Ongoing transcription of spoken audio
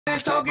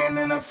talking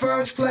in the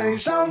first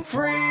place. I'm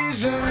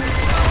freezing.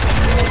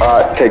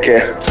 Take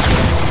care.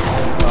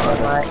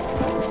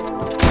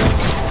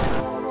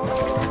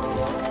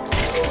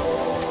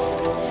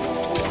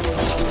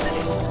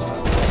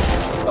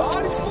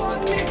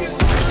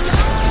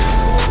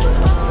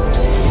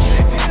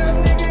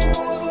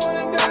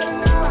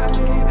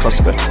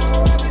 Prospect.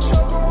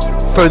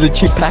 Bro, the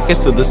chip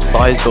packets are the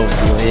size of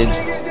your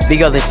head.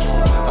 Bigger than.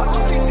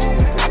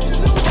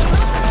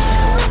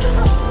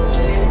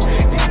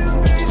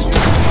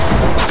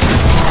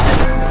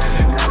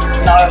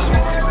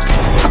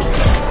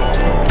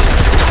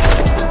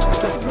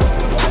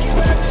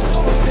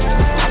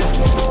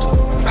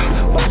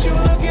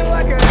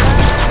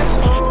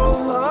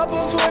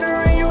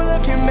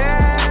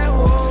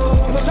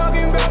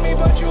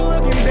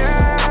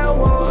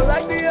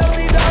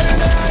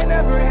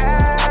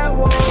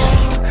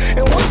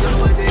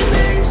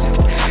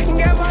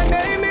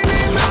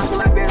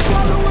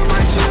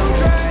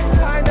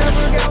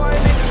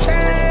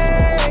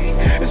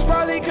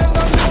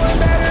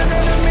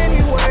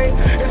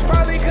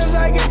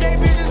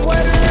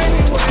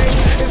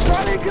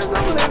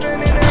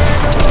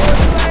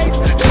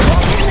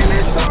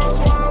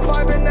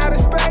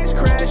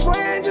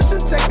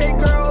 Take that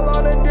girl.